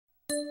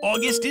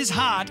August is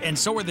hot, and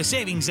so are the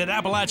savings at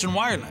Appalachian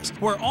Wireless,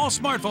 where all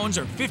smartphones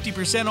are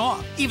 50%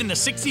 off. Even the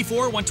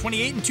 64,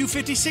 128, and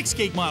 256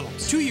 gig models.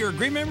 2-year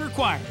agreement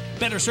required.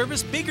 Better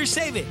service, bigger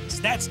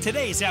savings. That's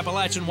today's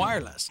Appalachian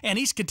Wireless and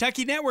East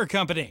Kentucky Network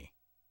Company.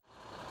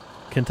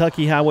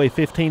 Kentucky Highway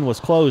 15 was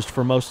closed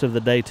for most of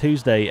the day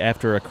Tuesday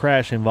after a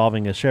crash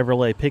involving a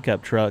Chevrolet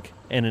pickup truck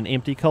and an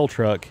empty coal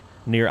truck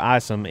near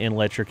Isom in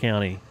Letcher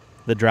County.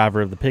 The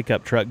driver of the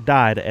pickup truck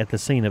died at the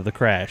scene of the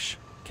crash.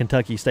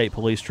 Kentucky State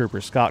Police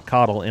Trooper Scott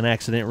Cottle, an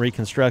accident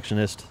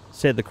reconstructionist,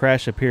 said the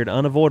crash appeared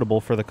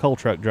unavoidable for the coal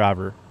truck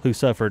driver, who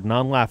suffered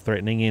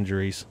non-life-threatening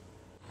injuries.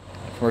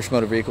 A commercial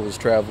motor vehicle was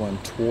traveling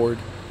toward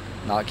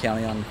Knott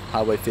County on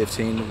Highway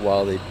 15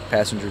 while the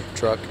passenger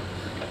truck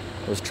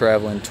was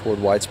traveling toward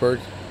Whitesburg.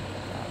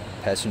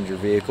 Passenger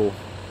vehicle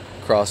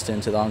crossed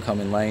into the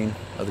oncoming lane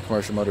of the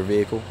commercial motor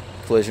vehicle.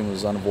 Collision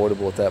was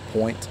unavoidable at that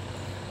point.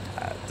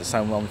 The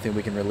only thing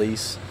we can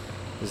release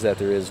is that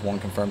there is one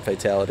confirmed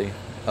fatality.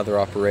 Other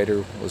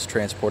operator was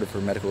transported for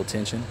medical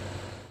attention.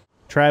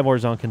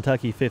 Travelers on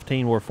Kentucky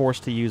 15 were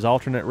forced to use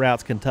alternate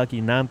routes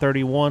Kentucky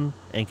 931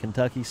 and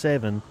Kentucky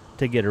 7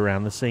 to get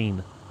around the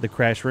scene. The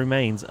crash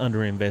remains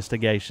under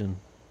investigation.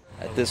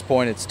 At this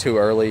point, it's too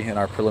early in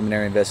our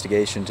preliminary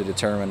investigation to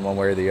determine one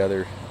way or the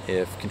other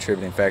if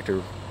contributing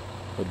factor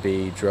would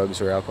be drugs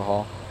or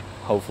alcohol.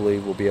 Hopefully,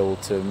 we'll be able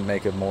to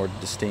make a more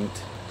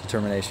distinct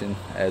determination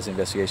as the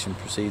investigation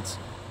proceeds.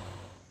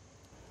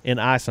 In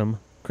Isom,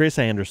 Chris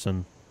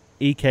Anderson,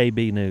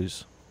 EKB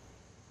News.